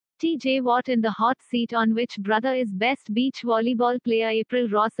TJ Watt in the hot seat on which brother is best beach volleyball player April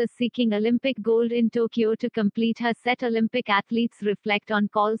Ross is seeking Olympic gold in Tokyo to complete her setOlympic. Athletes reflect on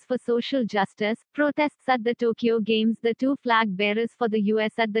calls for social justice. Protests at the Tokyo Games. The two flag bearers for the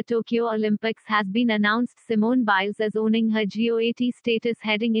US at the Tokyo Olympics has been announced. Simone Biles as owning her GOAT status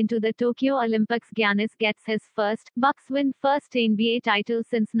heading into the Tokyo Olympics. Giannis gets his Bucks win first NBA title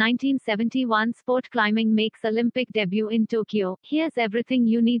since 1971. Sport climbing makes Olympic debut in Tokyo. Here's everything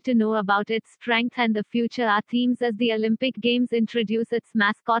you need to know about its strength and the future. Our themes as the Olympic Games introduce its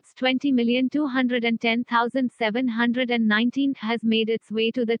mascots. 20,210,719 has made its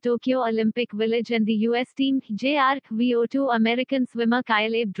way to the Tokyo Olympic Village, and the US team JRVO2 American swimmer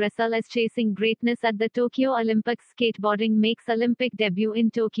Kyle Dressel is chasing greatness at the Tokyo Olympics. Skateboarding makes Olympic debut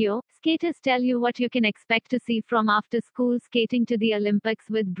in Tokyo. Skaters tell you what you can expect to see from after-school skating to the Olympics,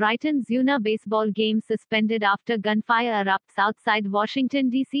 with Brighton's UNA baseball game suspended after gunfire erupts outside Washington,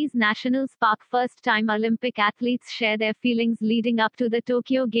 D.C.'s Nationals Park. First-time Olympic athletes share their feelings leading up to the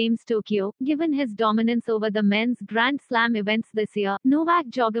Tokyo Games. Tokyo, given his dominance over the men's Grand Slam events this year, Novak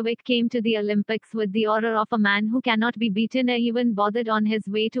Djokovic came to the Olympics with the aura of a man who cannot be beaten or even bothered on his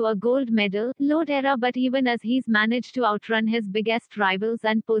way to a gold medal load era. But even as he's managed to outrun his biggest rivals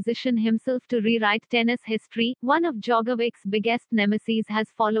and position himself to rewrite tennis history, one of Djokovic's biggest nemesis has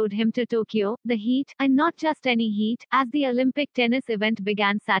followed him to Tokyo, the heat, and not just any heat. As the Olympic tennis event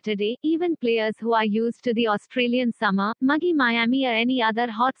began Saturday, even players who are used to the Australian summer, muggy Miami or any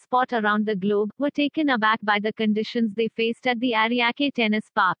other hot spot around the globe, were taken aback by the conditions they faced at the Ariake Tennis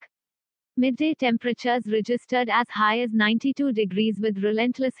Park. Midday temperatures registered as high as 92 degrees with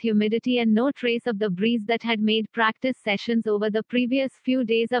relentless humidity and no trace of the breeze that had made practice sessions over the previous few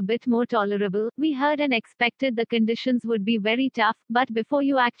days a bit more tolerable. We heard and expected the conditions would be very tough, but before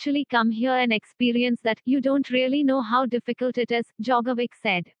you actually come here and experience that, you don't really know how difficult it is, Djokovic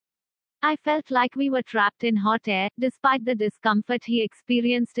said. I felt like we were trapped in hot air, despite the discomfort he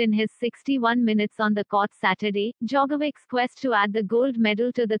experienced in his 61 minutes on the court Saturday. Djokovic's quest to add the gold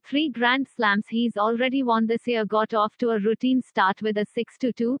medal to the 3 Grand Slams he's already won this year got off to a routine start with a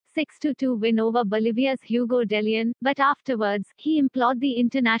 6-2, 6-2 win over Bolivia's Hugo de Leon, but afterwards, he implored the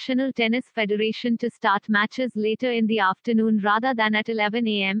International Tennis Federation to start matches later in the afternoon rather than at 11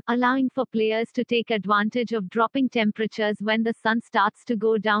 a.m., allowing for players to take advantage of dropping temperatures when the sun starts to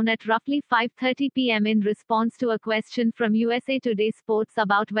go down at roughly 5:30 p.m. In response to a question from USA Today Sports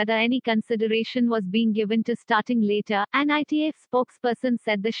about whether any consideration was being given to starting later, an ITF spokesperson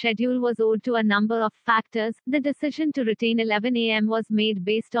said the schedule was owed to a number of factors. The decision to retain 11 a.m. was made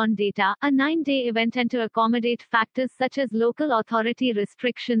based on data, a 9-day event, and to accommodate factors such as local authority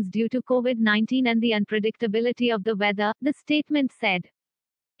restrictions due to COVID-19 and the unpredictability of the weather, the statement said.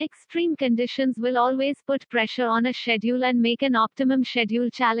 Extreme conditions will always put pressure on a schedule and make an optimum schedule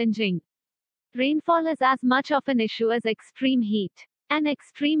challenging. Rainfall is as much of an issue as extreme heat. An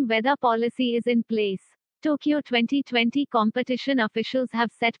extreme weather policy is in place. Tokyo 2020 competition officials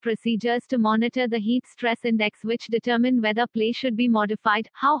have set procedures to monitor the heat stress index, which determine whether play should be modified.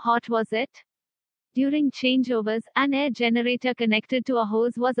 How hot was it? During changeovers, an air generator connected to a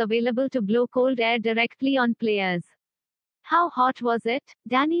hose was available to blow cold air directly on players. How hot was it?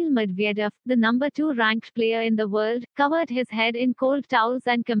 Daniil Medvedev, the number 2 ranked player in the world, covered his head in cold towels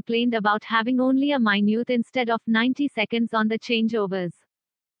and complained about having only a minute instead of 90 seconds on the changeovers.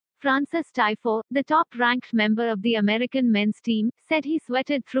 Frances Tiafoe, the top-ranked member of the American men's team, said he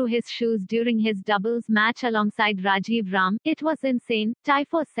sweated through his shoes during his doubles match alongside Rajiv Ram. It was insane,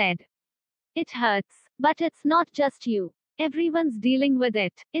 Tiafoe said. It hurts. But it's not just you. Everyone's dealing with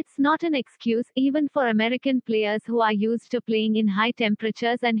it. It's not an excuse, even for American players who are used to playing in high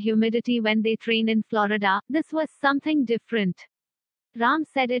temperatures and humidity when they train in Florida. This was something different. Ram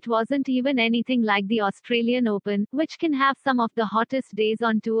said it wasn't even anything like the Australian Open, which can have some of the hottest days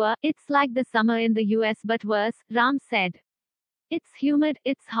on tour. It's like the summer in the US but worse, Ram said. It's humid,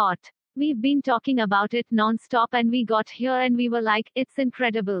 it's hot. We've been talking about it non-stop and we got here and we were like, it's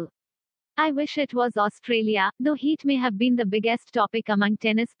incredible. I wish it was Australia, though heat may have been the biggest topic among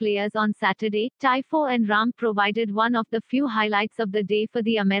tennis players on Saturday. Tiafoe and Ram provided one of the few highlights of the day for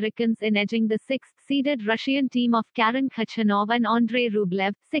the Americans in edging the 6th-seeded Russian team of Karen Khachanov and Andrei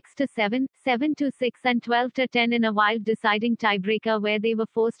Rublev, 6-7, 7-6 and 12-10 in a wild deciding tiebreaker where they were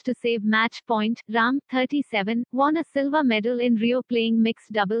forced to save match point. Ram, 37, won a silver medal in Rio playing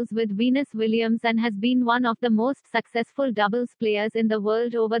mixed doubles with Venus Williams and has been one of the most successful doubles players in the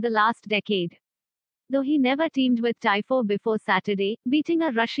world over the last decade. Though he never teamed with Tiafoe before Saturday, beating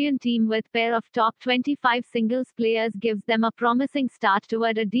a Russian team with pair of top 25 singles players gives them a promising start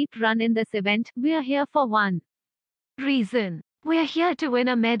toward a deep run in this event. We're here for one reason. We're here to win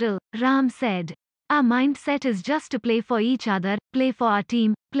a medal, Ram said. Our mindset is just to play for each other, play for our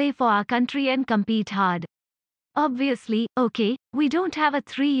team, play for our country and compete hard. Obviously, okay, we don't have a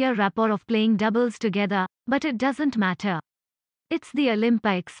 3-year rapport of playing doubles together, but it doesn't matter. It's the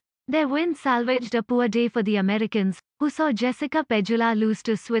Olympics. Their win salvaged a poor day for the Americans, who saw Jessica Pegula lose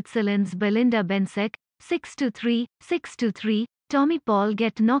to Switzerland's Belinda Bencic, 6-3, 6-3, Tommy Paul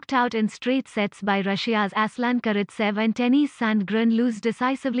get knocked out in straight sets by Russia's Aslan Karatsev and Tennis Sandgren lose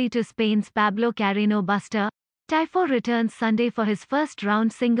decisively to Spain's Pablo Carreño Buster. Tifo returns Sunday for his first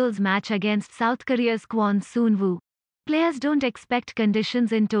round singles match against South Korea's Kwon Soon-woo. Players don't expect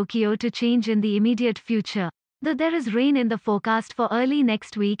conditions in Tokyo to change in the immediate future, though there is rain in the forecast for early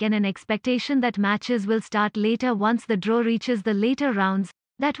next week and an expectation that matches will start later once the draw reaches the later rounds.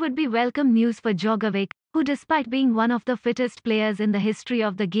 That would be welcome news for Djokovic, who despite being one of the fittest players in the history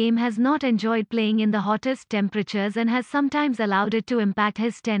of the game has not enjoyed playing in the hottest temperatures and has sometimes allowed it to impact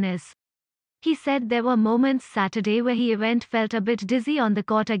his tennis. He said there were moments Saturday where he felt a bit dizzy on the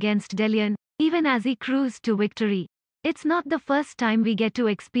court against Delian, even as he cruised to victory. It's not the first time we get to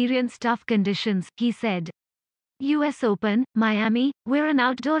experience tough conditions, he said. US Open, Miami, we're an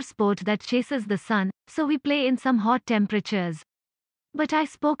outdoor sport that chases the sun, so we play in some hot temperatures. But I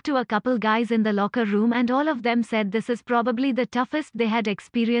spoke to a couple guys in the locker room and all of them said this is probably the toughest they had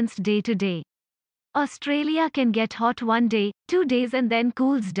experienced day to day. Australia can get hot 1 day, 2 days and then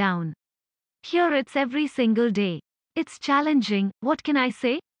cools down. Here it's every single day. It's challenging, what can I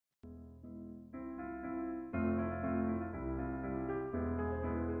say?